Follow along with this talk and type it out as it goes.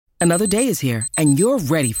Another day is here, and you're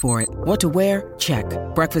ready for it. What to wear? Check.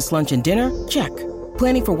 Breakfast, lunch, and dinner? Check.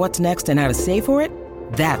 Planning for what's next and how to save for it?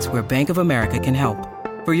 That's where Bank of America can help.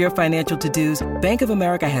 For your financial to-dos, Bank of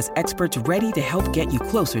America has experts ready to help get you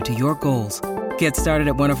closer to your goals. Get started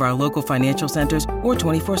at one of our local financial centers or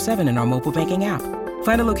 24/7 in our mobile banking app.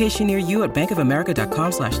 Find a location near you at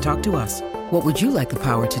bankofamerica.com/talktous. What would you like the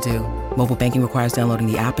power to do? Mobile banking requires downloading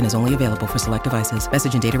the app and is only available for select devices.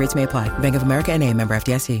 Message and data rates may apply. Bank of America N.A., member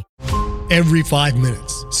FDIC. Every 5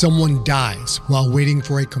 minutes, someone dies while waiting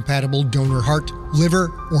for a compatible donor heart, liver,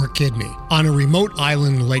 or kidney. On a remote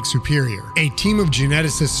island in Lake Superior, a team of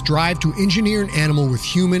geneticists strive to engineer an animal with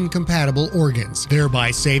human-compatible organs,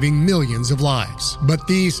 thereby saving millions of lives. But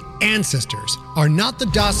these ancestors are not the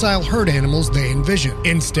docile herd animals they envision.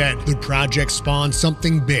 Instead, the project spawns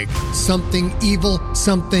something big, something evil,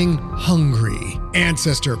 something hungry.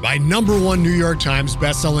 Ancestor by #1 New York Times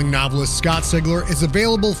bestselling novelist Scott Sigler is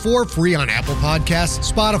available for free on Apple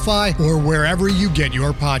Podcasts, Spotify, or wherever you get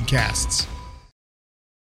your podcasts.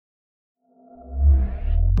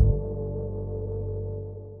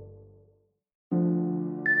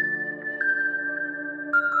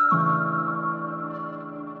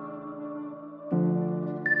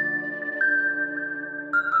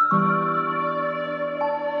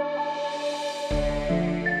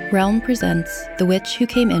 Realm presents The Witch Who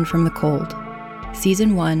Came In From the Cold,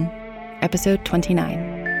 Season 1, Episode 29.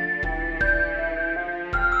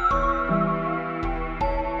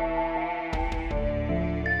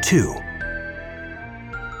 Two.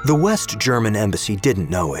 The West German embassy didn't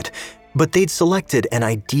know it, but they'd selected an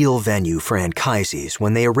ideal venue for ANCHISES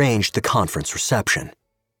when they arranged the conference reception.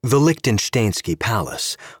 The Liechtensteinsky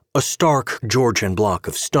Palace, a stark Georgian block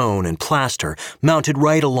of stone and plaster mounted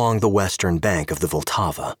right along the western bank of the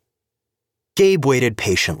Vltava. Gabe waited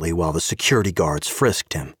patiently while the security guards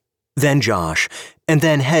frisked him, then Josh, and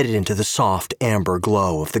then headed into the soft amber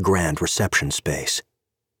glow of the grand reception space.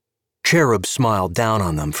 Cherubs smiled down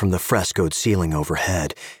on them from the frescoed ceiling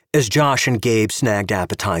overhead as Josh and Gabe snagged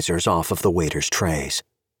appetizers off of the waiters' trays.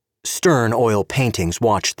 Stern oil paintings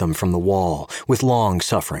watched them from the wall with long,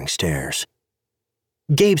 suffering stares.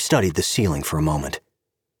 Gabe studied the ceiling for a moment.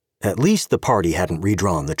 At least the party hadn't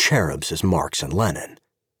redrawn the cherubs as Marx and Lenin.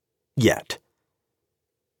 Yet.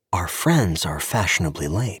 Our friends are fashionably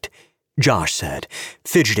late, Josh said,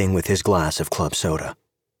 fidgeting with his glass of club soda.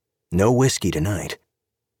 No whiskey tonight.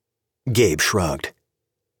 Gabe shrugged.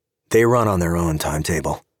 They run on their own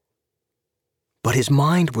timetable. But his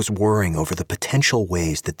mind was whirring over the potential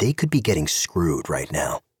ways that they could be getting screwed right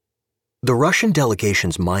now. The Russian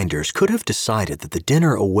delegation's minders could have decided that the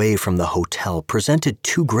dinner away from the hotel presented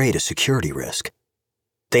too great a security risk.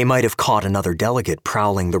 They might have caught another delegate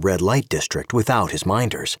prowling the red light district without his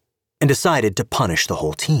minders and decided to punish the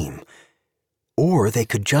whole team. Or they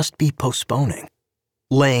could just be postponing,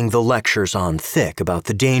 laying the lectures on thick about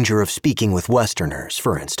the danger of speaking with Westerners,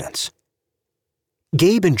 for instance.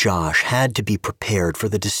 Gabe and Josh had to be prepared for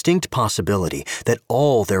the distinct possibility that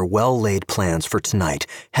all their well-laid plans for tonight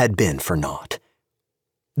had been for naught.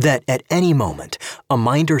 That at any moment, a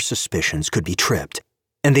minder's suspicions could be tripped,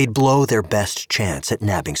 and they'd blow their best chance at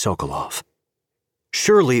nabbing Sokolov.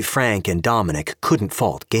 Surely Frank and Dominic couldn't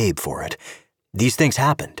fault Gabe for it. These things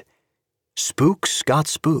happened. Spooks got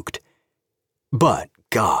spooked. But,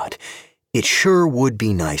 God, it sure would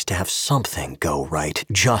be nice to have something go right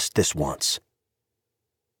just this once.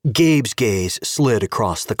 Gabe's gaze slid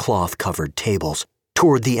across the cloth-covered tables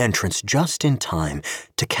toward the entrance just in time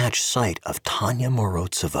to catch sight of Tanya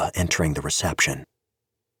Morozova entering the reception.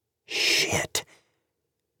 Shit.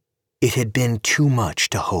 It had been too much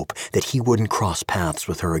to hope that he wouldn't cross paths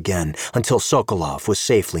with her again until Sokolov was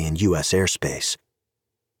safely in U.S. airspace.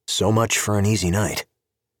 So much for an easy night.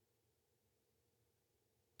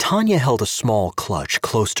 Tanya held a small clutch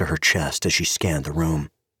close to her chest as she scanned the room.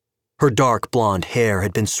 Her dark blonde hair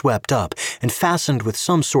had been swept up and fastened with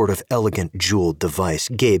some sort of elegant jeweled device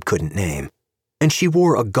Gabe couldn't name, and she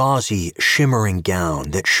wore a gauzy, shimmering gown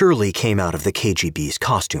that surely came out of the KGB's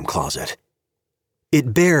costume closet.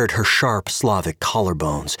 It bared her sharp Slavic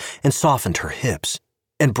collarbones and softened her hips,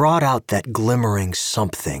 and brought out that glimmering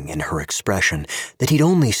something in her expression that he'd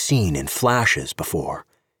only seen in flashes before.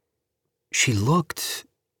 She looked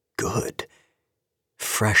good,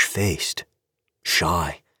 fresh-faced,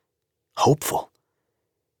 shy, hopeful.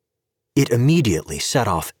 It immediately set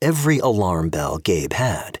off every alarm bell Gabe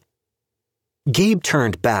had. Gabe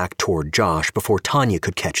turned back toward Josh before Tanya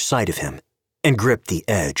could catch sight of him and gripped the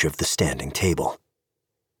edge of the standing table.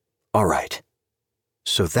 All right,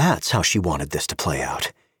 so that's how she wanted this to play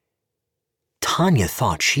out. Tanya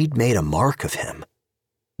thought she'd made a mark of him.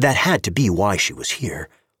 That had to be why she was here.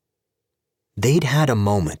 They'd had a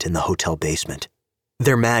moment in the hotel basement,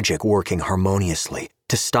 their magic working harmoniously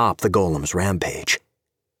to stop the golem's rampage.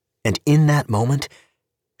 And in that moment,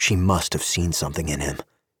 she must have seen something in him.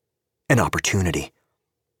 An opportunity,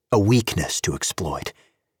 a weakness to exploit,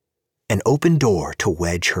 an open door to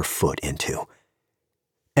wedge her foot into,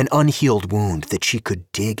 an unhealed wound that she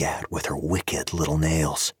could dig at with her wicked little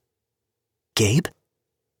nails. Gabe?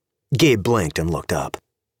 Gabe blinked and looked up.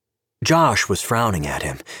 Josh was frowning at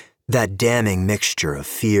him, that damning mixture of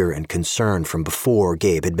fear and concern from before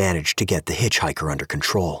Gabe had managed to get the hitchhiker under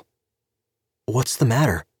control. "What's the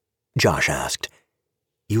matter?" Josh asked.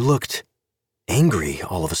 "You looked angry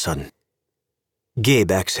all of a sudden."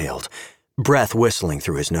 Gabe exhaled, breath whistling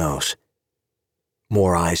through his nose.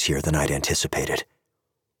 "More eyes here than I'd anticipated."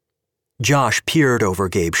 Josh peered over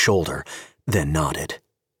Gabe's shoulder, then nodded.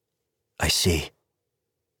 "I see."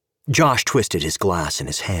 Josh twisted his glass in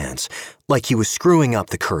his hands, like he was screwing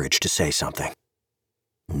up the courage to say something.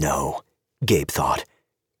 "No," Gabe thought.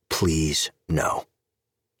 "Please, no.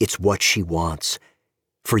 It's what she wants.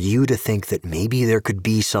 For you to think that maybe there could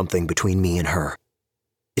be something between me and her.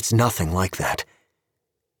 It's nothing like that.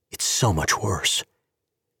 It's so much worse."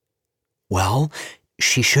 "Well,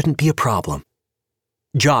 she shouldn't be a problem."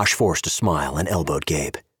 Josh forced a smile and elbowed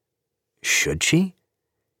Gabe. "Should she?"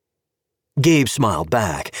 Gabe smiled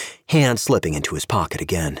back, hand slipping into his pocket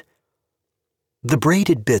again. The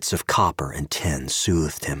braided bits of copper and tin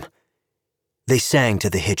soothed him. They sang to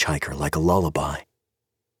the hitchhiker like a lullaby.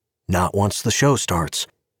 Not once the show starts.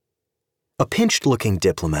 A pinched-looking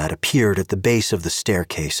diplomat appeared at the base of the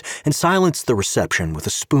staircase and silenced the reception with a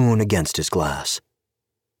spoon against his glass.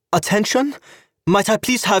 "Attention? Might I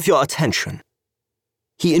please have your attention?"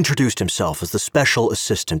 He introduced himself as the special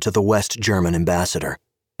assistant to the West German ambassador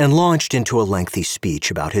and launched into a lengthy speech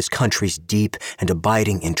about his country's deep and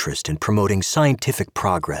abiding interest in promoting scientific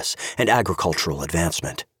progress and agricultural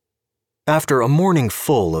advancement. After a morning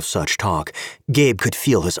full of such talk, Gabe could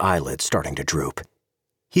feel his eyelids starting to droop.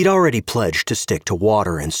 He'd already pledged to stick to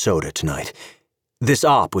water and soda tonight. This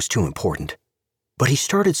op was too important. But he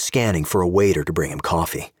started scanning for a waiter to bring him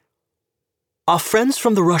coffee. "Our friends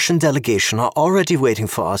from the Russian delegation are already waiting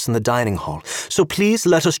for us in the dining hall, so please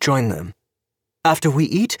let us join them. After we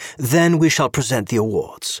eat, then we shall present the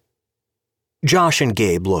awards." Josh and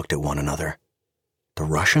Gabe looked at one another. The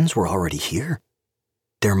Russians were already here?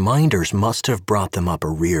 Their minders must have brought them up a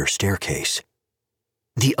rear staircase.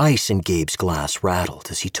 The ice in Gabe's glass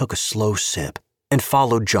rattled as he took a slow sip and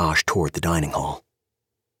followed Josh toward the dining hall.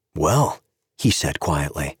 "Well," he said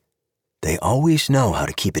quietly, "they always know how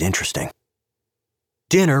to keep it interesting."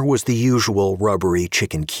 Dinner was the usual rubbery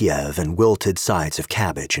chicken Kiev and wilted sides of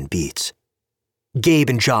cabbage and beets. Gabe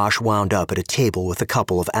and Josh wound up at a table with a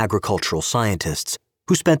couple of agricultural scientists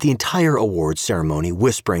who spent the entire awards ceremony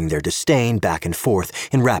whispering their disdain back and forth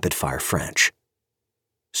in rapid-fire French.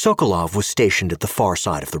 Sokolov was stationed at the far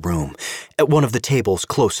side of the room, at one of the tables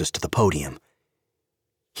closest to the podium.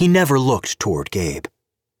 He never looked toward Gabe,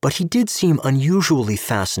 but he did seem unusually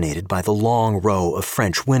fascinated by the long row of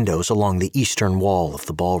French windows along the eastern wall of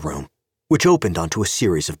the ballroom, which opened onto a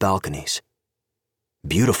series of balconies.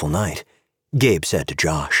 "Beautiful night," Gabe said to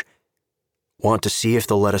Josh. "Want to see if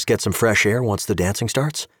they'll let us get some fresh air once the dancing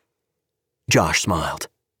starts?" Josh smiled.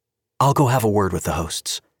 "I'll go have a word with the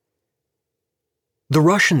hosts." The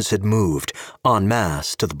Russians had moved, en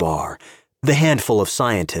masse, to the bar, the handful of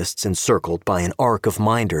scientists encircled by an arc of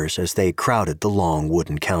minders as they crowded the long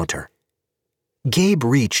wooden counter. Gabe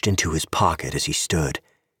reached into his pocket as he stood.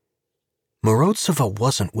 Morozova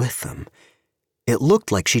wasn't with them. It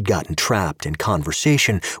looked like she'd gotten trapped in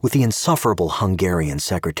conversation with the insufferable Hungarian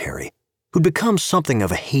secretary, who'd become something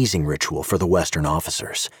of a hazing ritual for the Western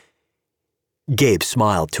officers. Gabe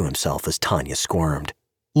smiled to himself as Tanya squirmed,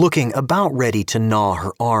 looking about ready to gnaw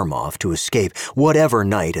her arm off to escape whatever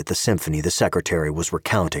night at the symphony the secretary was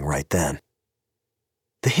recounting right then.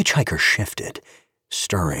 The hitchhiker shifted,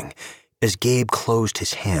 stirring, as Gabe closed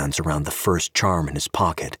his hands around the first charm in his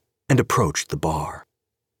pocket and approached the bar.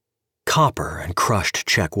 Copper and crushed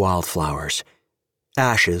Czech wildflowers,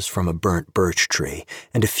 ashes from a burnt birch tree,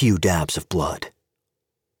 and a few dabs of blood.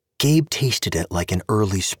 Gabe tasted it like an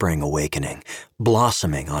early spring awakening,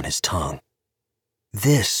 blossoming on his tongue.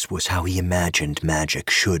 This was how he imagined magic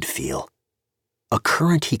should feel. A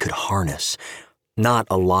current he could harness, not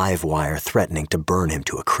a live wire threatening to burn him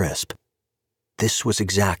to a crisp. This was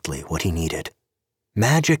exactly what he needed.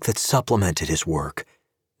 Magic that supplemented his work,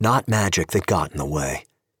 not magic that got in the way.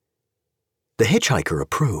 The hitchhiker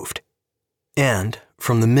approved. And,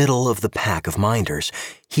 from the middle of the pack of minders,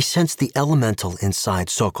 he sensed the elemental inside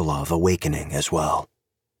Sokolov awakening as well.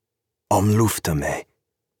 Omlufta me,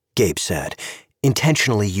 Gabe said,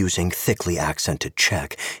 intentionally using thickly accented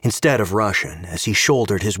Czech instead of Russian as he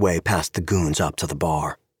shouldered his way past the goons up to the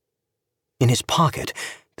bar. In his pocket,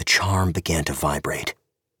 the charm began to vibrate.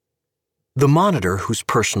 The monitor whose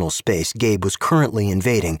personal space Gabe was currently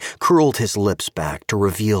invading curled his lips back to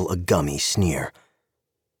reveal a gummy sneer.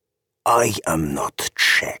 I am not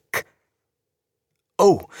Czech.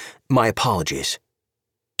 Oh, my apologies.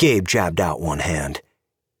 Gabe jabbed out one hand.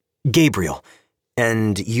 Gabriel,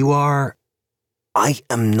 and you are? I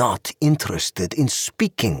am not interested in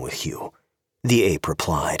speaking with you, the ape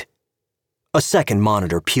replied. A second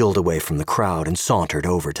monitor peeled away from the crowd and sauntered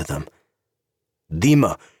over to them.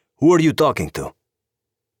 Dima, who are you talking to?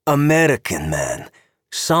 American man.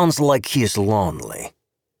 Sounds like he is lonely.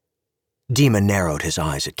 Dima narrowed his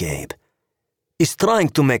eyes at Gabe. He's trying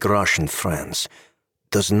to make Russian friends.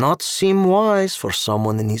 Does not seem wise for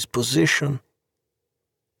someone in his position.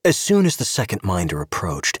 As soon as the second minder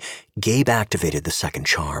approached, Gabe activated the second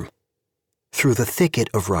charm. Through the thicket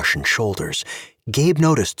of Russian shoulders, Gabe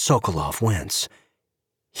noticed Sokolov wince.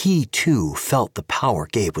 He, too, felt the power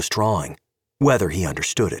Gabe was drawing, whether he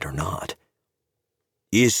understood it or not.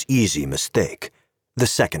 Is easy mistake, the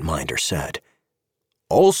second minder said.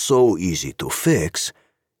 Also easy to fix.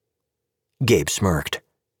 Gabe smirked.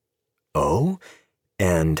 Oh?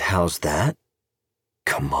 And how's that?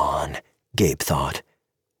 Come on, Gabe thought.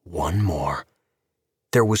 One more.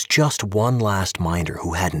 There was just one last minder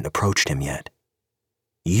who hadn't approached him yet.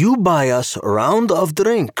 You buy us a round of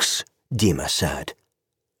drinks, Dima said.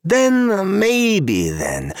 Then, maybe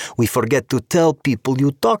then, we forget to tell people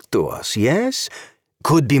you talk to us, yes?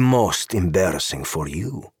 Could be most embarrassing for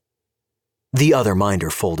you. The other minder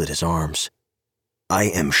folded his arms. I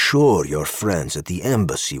am sure your friends at the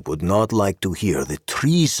embassy would not like to hear the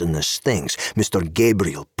treasonous things Mr.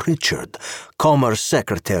 Gabriel Pritchard, Commerce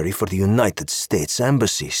Secretary for the United States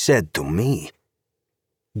Embassy, said to me.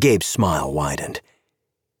 Gabe's smile widened.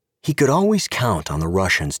 He could always count on the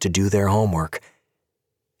Russians to do their homework.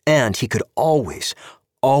 And he could always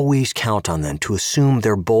count on them to assume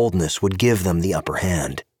their boldness would give them the upper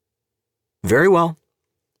hand. Very well,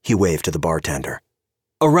 he waved to the bartender.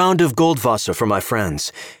 A round of Goldwasser for my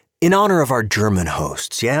friends, in honor of our German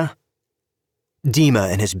hosts, yeah?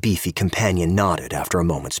 Dima and his beefy companion nodded after a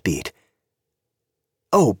moment's beat.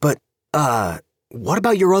 Oh, but, what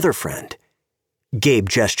about your other friend? Gabe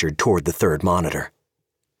gestured toward the third monitor.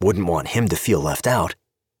 Wouldn't want him to feel left out.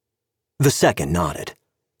 The second nodded.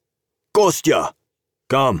 Kostya,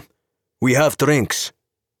 come, we have drinks.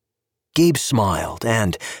 Gabe smiled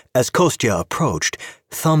and, as Kostya approached,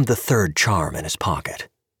 thumbed the third charm in his pocket.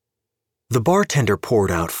 The bartender poured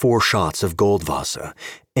out 4 shots of Goldwasser,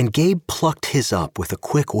 and Gabe plucked his up with a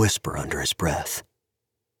quick whisper under his breath.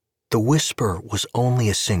 The whisper was only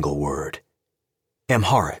a single word.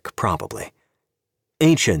 Amharic, probably.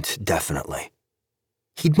 Ancient, definitely.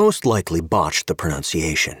 He'd most likely botched the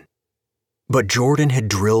pronunciation. But Jordan had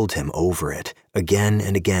drilled him over it again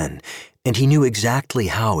and again, and he knew exactly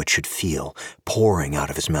how it should feel, pouring out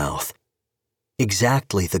of his mouth.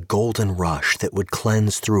 Exactly the golden rush that would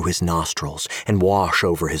cleanse through his nostrils and wash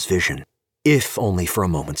over his vision, if only for a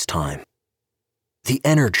moment's time. The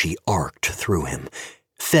energy arced through him,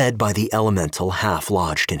 fed by the elemental half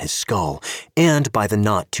lodged in his skull and by the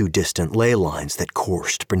not-too-distant ley lines that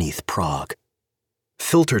coursed beneath Prague.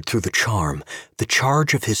 Filtered through the charm, the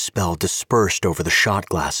charge of his spell dispersed over the shot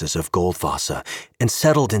glasses of Goldwasser and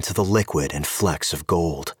settled into the liquid and flecks of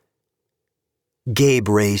gold. Gabe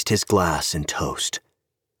raised his glass in toast.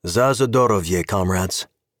 Za Zadorovye, comrades.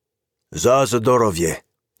 Za Zadorovye,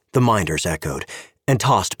 the minders echoed, and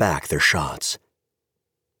tossed back their shots.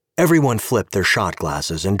 Everyone flipped their shot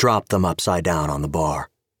glasses and dropped them upside down on the bar.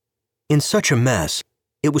 In such a mess,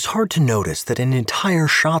 it was hard to notice that an entire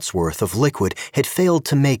shot's worth of liquid had failed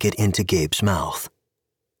to make it into Gabe's mouth.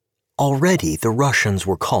 Already, the Russians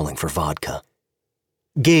were calling for vodka.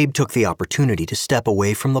 Gabe took the opportunity to step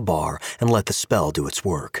away from the bar and let the spell do its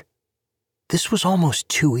work. This was almost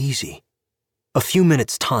too easy. A few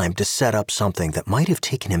minutes' time to set up something that might have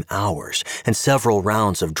taken him hours and several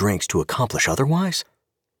rounds of drinks to accomplish otherwise?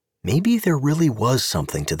 Maybe there really was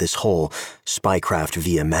something to this whole spycraft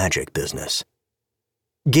via magic business.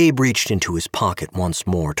 Gabe reached into his pocket once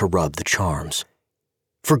more to rub the charms.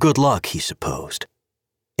 For good luck, he supposed.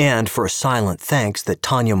 And for a silent thanks that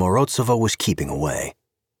Tanya Morozova was keeping away.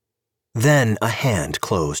 Then a hand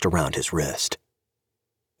closed around his wrist.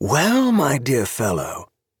 Well, my dear fellow,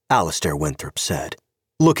 Alistair Winthrop said,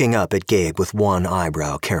 looking up at Gabe with one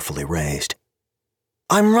eyebrow carefully raised.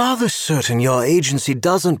 I'm rather certain your agency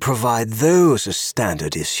doesn't provide those as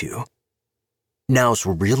standard issue. Now's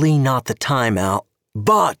really not the time, Al.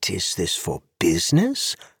 But is this for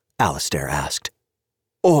business? Alistair asked.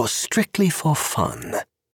 Or strictly for fun?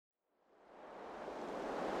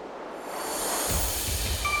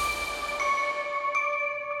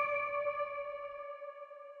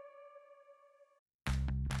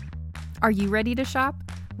 Are you ready to shop?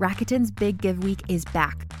 Rakuten's Big Give Week is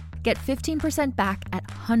back. Get 15% back at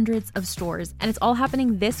hundreds of stores, and it's all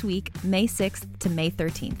happening this week, May 6th to May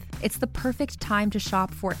 13th. It's the perfect time to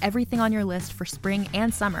shop for everything on your list for spring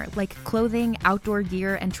and summer, like clothing, outdoor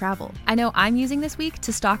gear, and travel. I know I'm using this week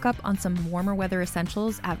to stock up on some warmer weather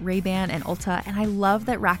essentials at Ray-Ban and Ulta, and I love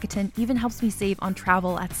that Rakuten even helps me save on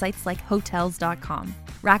travel at sites like Hotels.com.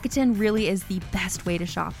 Rakuten really is the best way to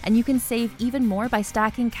shop, and you can save even more by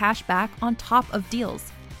stacking cash back on top of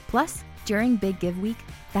deals. Plus, during Big Give Week,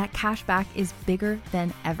 that cash back is bigger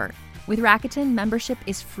than ever. With Rakuten, membership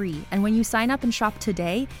is free, and when you sign up and shop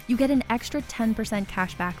today, you get an extra 10%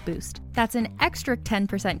 cash back boost. That's an extra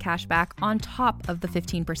 10% cash back on top of the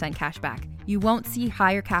 15% cash back. You won't see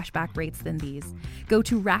higher cash back rates than these. Go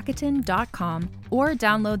to Rakuten.com or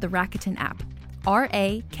download the Rakuten app.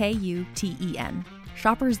 Rakuten.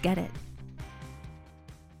 Shoppers get it.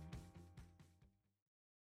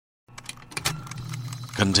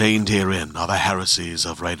 Contained herein are the heresies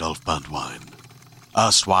of Radolf Burntwine,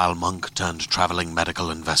 erstwhile monk turned traveling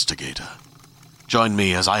medical investigator. Join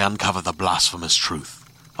me as I uncover the blasphemous truth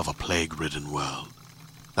of a plague-ridden world,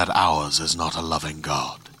 that ours is not a loving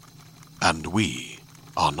God, and we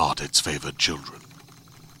are not its favored children.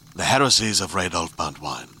 The heresies of Radolf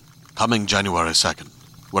Burntwine, coming January 2nd,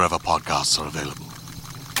 wherever podcasts are available.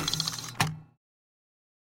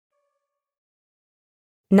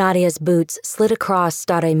 Nadia's boots slid across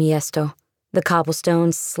Stare Miesto, the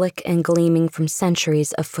cobblestones slick and gleaming from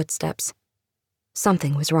centuries of footsteps.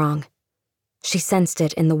 Something was wrong. She sensed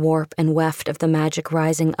it in the warp and weft of the magic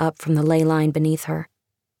rising up from the ley line beneath her.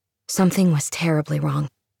 Something was terribly wrong.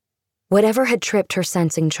 Whatever had tripped her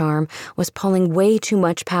sensing charm was pulling way too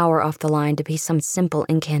much power off the line to be some simple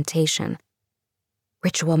incantation.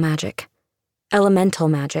 Ritual magic. Elemental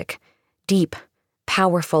magic. Deep,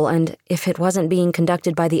 powerful, and, if it wasn't being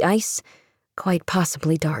conducted by the ice, quite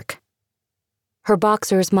possibly dark. Her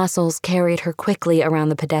boxer's muscles carried her quickly around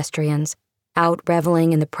the pedestrians, out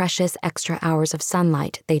reveling in the precious extra hours of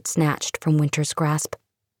sunlight they'd snatched from winter's grasp.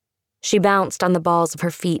 She bounced on the balls of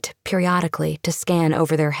her feet periodically to scan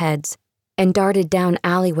over their heads, and darted down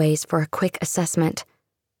alleyways for a quick assessment.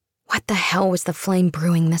 What the hell was the flame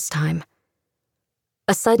brewing this time?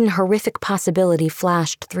 A sudden horrific possibility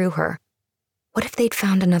flashed through her. What if they'd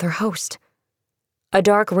found another host? A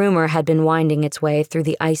dark rumor had been winding its way through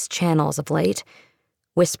the ice channels of late,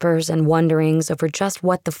 whispers and wonderings over just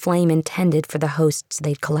what the flame intended for the hosts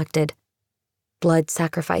they'd collected. Blood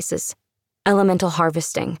sacrifices, elemental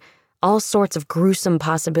harvesting, all sorts of gruesome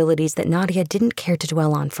possibilities that Nadia didn't care to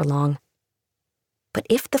dwell on for long. But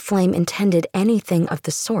if the flame intended anything of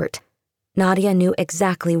the sort, Nadia knew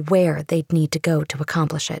exactly where they'd need to go to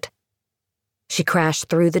accomplish it. She crashed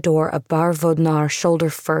through the door of Bar Vodnar shoulder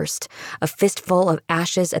first, a fistful of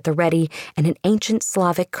ashes at the ready and an ancient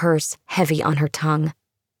Slavic curse heavy on her tongue.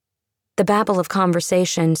 The babble of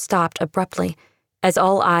conversation stopped abruptly as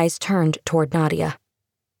all eyes turned toward Nadia.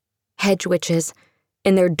 Hedge witches,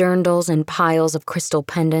 in their dirndls and piles of crystal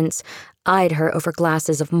pendants, eyed her over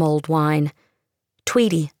glasses of mulled wine.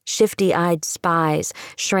 Tweedy, shifty-eyed spies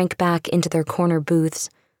shrank back into their corner booths.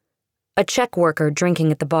 A check worker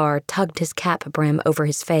drinking at the bar tugged his cap brim over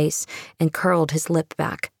his face and curled his lip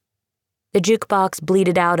back. The jukebox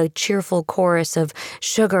bleated out a cheerful chorus of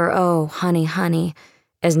 "Sugar, oh, honey, honey,"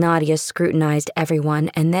 as Nadia scrutinized everyone,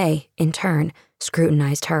 and they, in turn,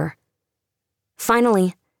 scrutinized her.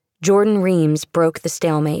 Finally, Jordan Reams broke the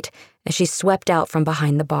stalemate as she swept out from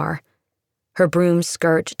behind the bar. Her broom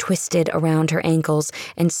skirt twisted around her ankles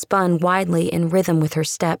and spun widely in rhythm with her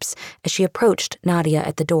steps as she approached Nadia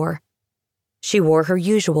at the door. She wore her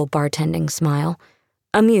usual bartending smile,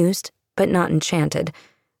 amused but not enchanted,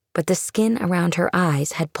 but the skin around her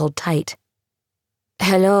eyes had pulled tight.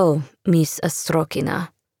 "Hello, Miss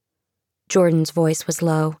Ostrokina." Jordan's voice was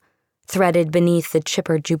low, threaded beneath the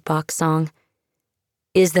chipper jukebox song.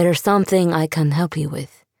 "Is there something I can help you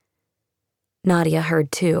with?" Nadia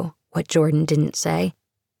heard, too, what Jordan didn't say,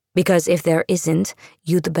 because if there isn't,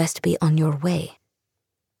 you'd best be on your way.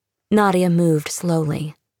 Nadia moved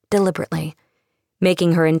slowly, deliberately,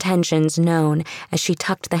 making her intentions known as she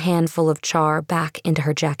tucked the handful of char back into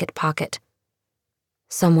her jacket pocket.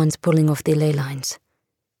 "Someone's pulling off the ley lines,"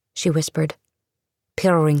 she whispered,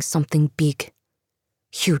 "Pirouing something big.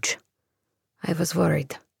 Huge. I was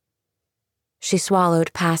worried." She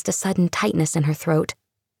swallowed past a sudden tightness in her throat.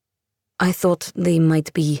 I thought they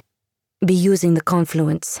might be using the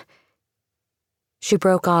confluence. She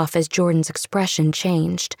broke off as Jordan's expression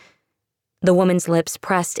changed. The woman's lips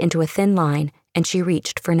pressed into a thin line, and she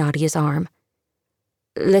reached for Nadia's arm.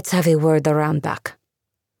 Let's have a word around back.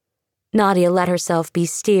 Nadia let herself be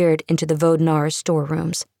steered into the Vodnar's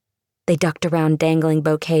storerooms. They ducked around dangling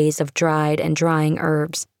bouquets of dried and drying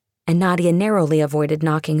herbs, and Nadia narrowly avoided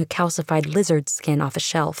knocking a calcified lizard skin off a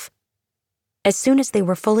shelf. As soon as they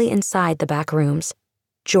were fully inside the back rooms,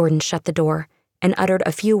 Jordan shut the door and uttered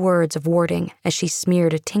a few words of warding as she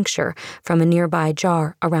smeared a tincture from a nearby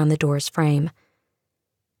jar around the door's frame.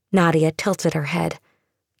 Nadia tilted her head,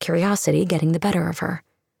 curiosity getting the better of her.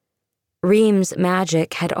 Reem's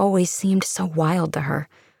magic had always seemed so wild to her,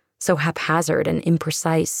 so haphazard and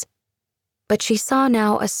imprecise. But she saw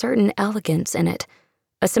now a certain elegance in it,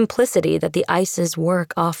 a simplicity that the Ice's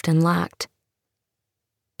work often lacked.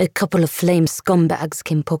 A couple of flame scumbags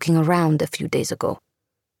came poking around a few days ago,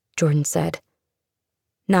 Jordan said.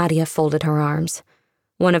 Nadia folded her arms,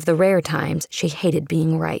 one of the rare times she hated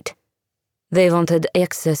being right. They wanted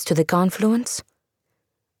access to the confluence?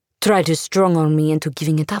 Tried to strong-arm me into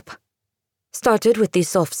giving it up. Started with the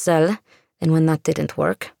soft sell, and when that didn't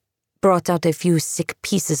work, brought out a few sick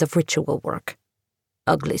pieces of ritual work.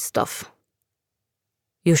 Ugly stuff.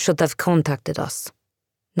 You should have contacted us,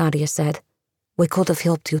 Nadia said. We could have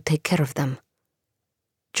helped you take care of them.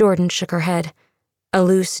 Jordan shook her head, a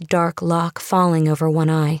loose, dark lock falling over one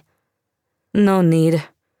eye. No need.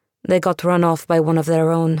 They got run off by one of their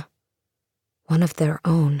own. One of their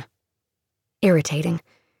own. Irritating,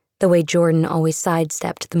 the way Jordan always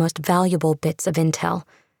sidestepped the most valuable bits of intel.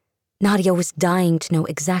 Nadia was dying to know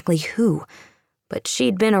exactly who, but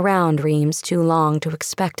she'd been around Reams too long to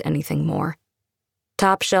expect anything more.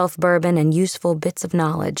 Top-shelf bourbon and useful bits of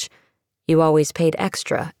knowledge. You always paid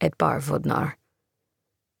extra at Bar Vodnar.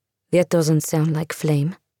 That doesn't sound like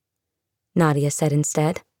flame, Nadia said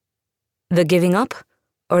instead. The giving up,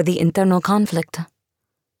 or the internal conflict?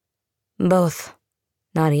 Both,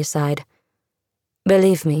 Nadia sighed.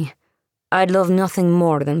 Believe me, I'd love nothing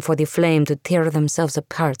more than for the flame to tear themselves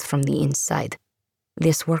apart from the inside.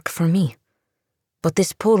 This worked for me. But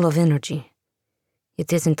this pool of energy,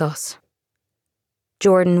 it isn't us.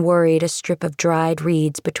 Jordan worried a strip of dried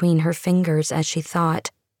reeds between her fingers as she thought.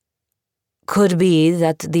 Could be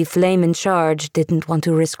that the flame in charge didn't want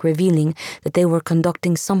to risk revealing that they were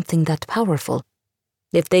conducting something that powerful.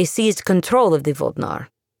 If they seized control of the Vodnar,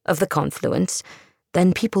 of the confluence,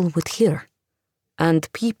 then people would hear.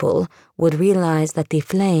 And people would realize that the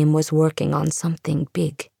flame was working on something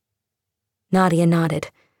big. Nadia nodded,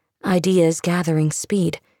 ideas gathering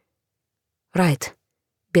speed. Right.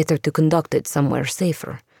 Better to conduct it somewhere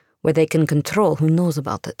safer, where they can control who knows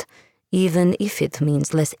about it, even if it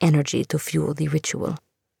means less energy to fuel the ritual.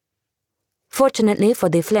 Fortunately for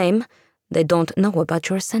the flame, they don't know about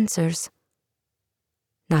your sensors.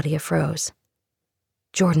 Nadia froze.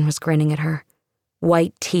 Jordan was grinning at her,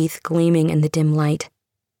 white teeth gleaming in the dim light.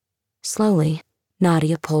 Slowly,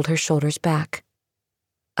 Nadia pulled her shoulders back.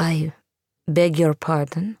 I beg your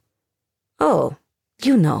pardon? Oh,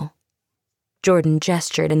 you know. Jordan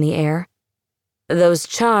gestured in the air. Those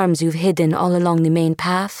charms you've hidden all along the main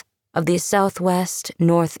path of the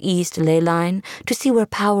southwest-northeast ley line to see where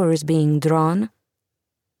power is being drawn?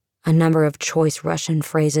 A number of choice Russian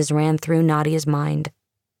phrases ran through Nadia's mind.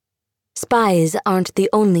 Spies aren't the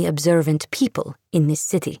only observant people in this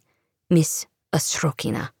city, Miss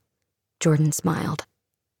Ostrokina, Jordan smiled.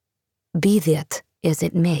 Be that as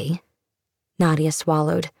it may, Nadia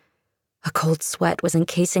swallowed. A cold sweat was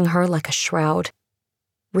encasing her like a shroud.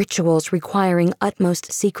 Rituals requiring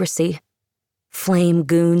utmost secrecy. Flame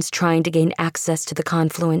goons trying to gain access to the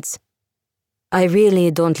confluence. I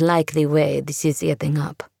really don't like the way this is adding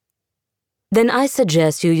up. Then I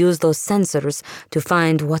suggest you use those sensors to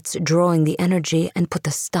find what's drawing the energy and put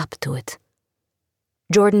a stop to it.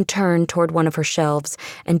 Jordan turned toward one of her shelves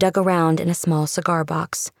and dug around in a small cigar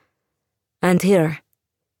box. And here,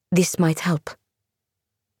 this might help.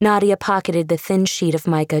 Nadia pocketed the thin sheet of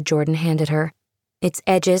mica Jordan handed her, its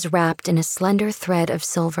edges wrapped in a slender thread of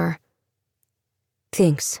silver.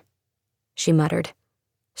 Thanks, she muttered.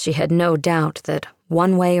 She had no doubt that,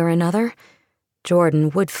 one way or another, Jordan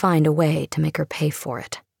would find a way to make her pay for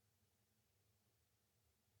it.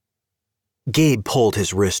 Gabe pulled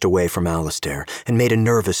his wrist away from Alistair and made a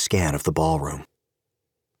nervous scan of the ballroom.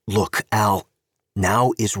 Look, Al,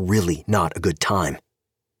 now is really not a good time.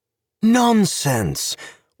 Nonsense!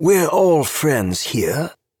 We're all friends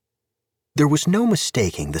here. There was no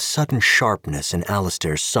mistaking the sudden sharpness in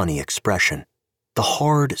Alistair's sunny expression, the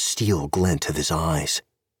hard steel glint of his eyes.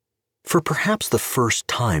 For perhaps the first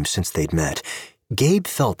time since they'd met, Gabe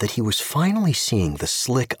felt that he was finally seeing the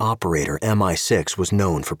slick operator MI6 was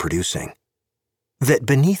known for producing. That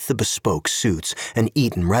beneath the bespoke suits and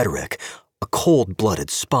Eton rhetoric, a cold-blooded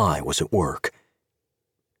spy was at work.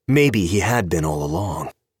 Maybe he had been all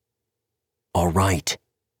along. "All right,"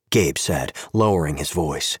 Gabe said, lowering his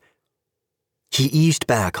voice. He eased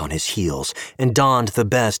back on his heels and donned the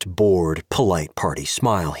best bored, polite party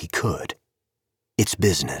smile he could. "It's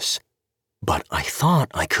business. But I thought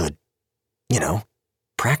I could,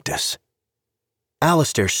 practice."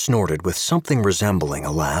 Alistair snorted with something resembling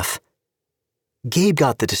a laugh. Gabe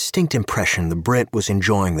got the distinct impression the Brit was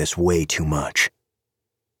enjoying this way too much.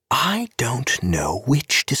 "I don't know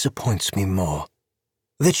which disappoints me more.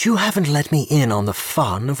 That you haven't let me in on the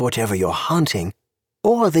fun of whatever you're hunting,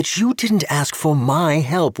 or that you didn't ask for my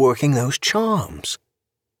help working those charms.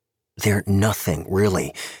 They're nothing,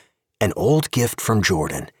 really. An old gift from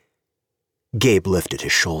Jordan." Gabe lifted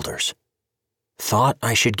his shoulders. "Thought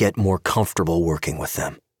I should get more comfortable working with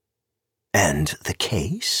them." "And the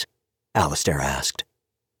case?" Alistair asked.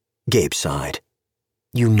 Gabe sighed.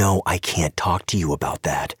 "You know I can't talk to you about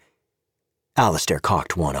that." Alistair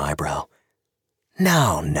cocked one eyebrow.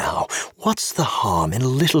 Now, what's the harm in a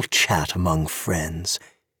little chat among friends?"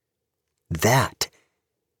 "That,"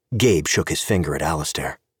 Gabe shook his finger at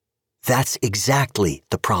Alistair, "that's exactly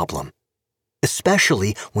the problem.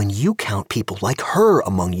 Especially when you count people like her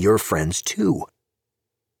among your friends, too."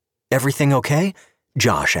 "Everything okay?"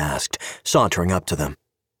 Josh asked, sauntering up to them.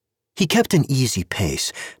 He kept an easy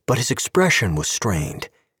pace, but his expression was strained.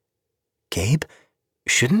 "Gabe,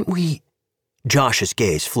 shouldn't we—" Josh's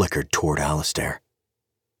gaze flickered toward Alistair.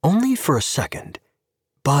 Only for a second,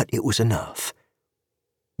 but it was enough.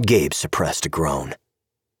 Gabe suppressed a groan.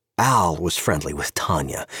 Al was friendly with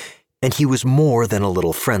Tanya, and he was more than a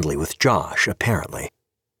little friendly with Josh, apparently.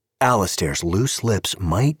 Alistair's loose lips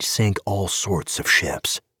might sink all sorts of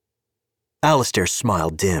ships. Alistair's smile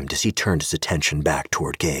dimmed as he turned his attention back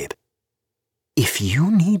toward Gabe. "If you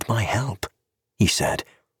need my help," he said,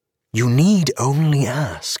 "you need only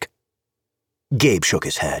ask." Gabe shook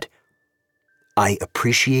his head. "I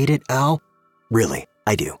appreciate it, Al. Really,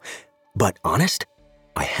 I do. But honest,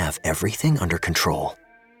 I have everything under control."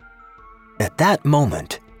 At that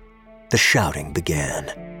moment, the shouting began.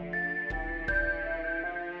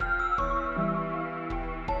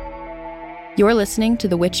 You're listening to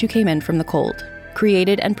The Witch Who Came In From the Cold,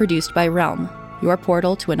 created and produced by Realm, your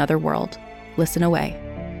portal to another world. Listen away.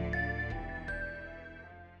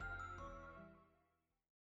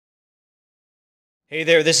 Hey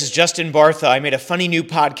there, this is Justin Bartha. I made a funny new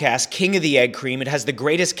podcast, King of the Egg Cream. It has the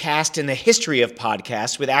greatest cast in the history of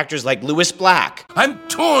podcasts with actors like Louis Black. I'm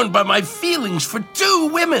torn by my feelings for two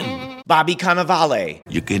women. Bobby Cannavale.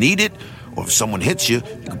 You can eat it, or if someone hits you,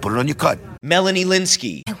 you can put it on your cut. Melanie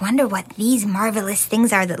Linsky. I wonder what these marvelous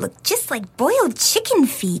things are that look just like boiled chicken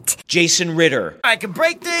feet. Jason Ritter. I can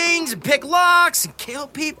break things and pick locks and kill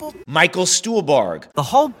people. Michael Stuhlbarg. The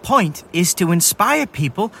whole point is to inspire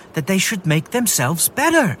people that they should make themselves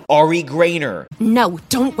better. Ari Grainer. No,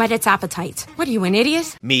 don't whet its appetite. What are you, an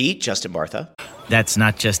idiot? Me, Justin Bartha. That's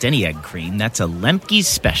not just any egg cream, that's a Lemke's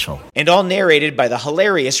special. And all narrated by the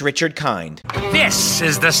hilarious Richard Kind. This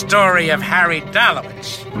is the story of Harry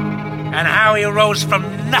Dalowitz and how he rose from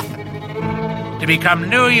nothing to become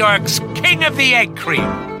New York's King of the Egg Cream.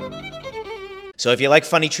 So if you like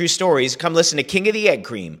funny true stories, come listen to King of the Egg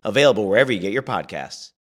Cream, available wherever you get your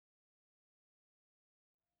podcasts.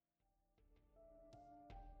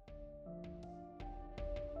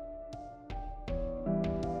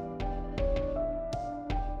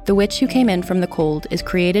 The Witch Who Came In From the Cold is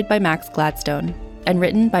created by Max Gladstone and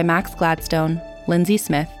written by Max Gladstone, Lindsay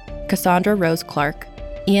Smith, Cassandra Rose Clark,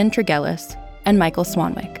 Ian Tregellis, and Michael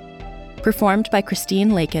Swanwick. Performed by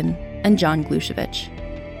Christine Lakin and John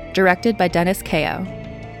Glushevich. Directed by Dennis Kao.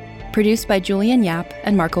 Produced by Julian Yap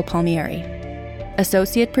and Marco Palmieri.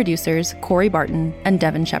 Associate producers Corey Barton and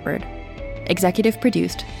Devin Shepard. Executive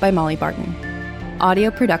produced by Molly Barton.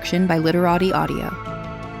 Audio production by Literati Audio.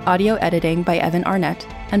 Audio editing by Evan Arnett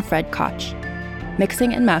and Fred Koch.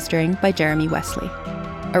 Mixing and mastering by Jeremy Wesley.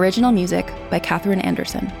 Original music by Katherine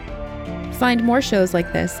Anderson. Find more shows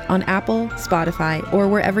like this on Apple, Spotify, or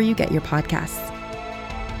wherever you get your podcasts.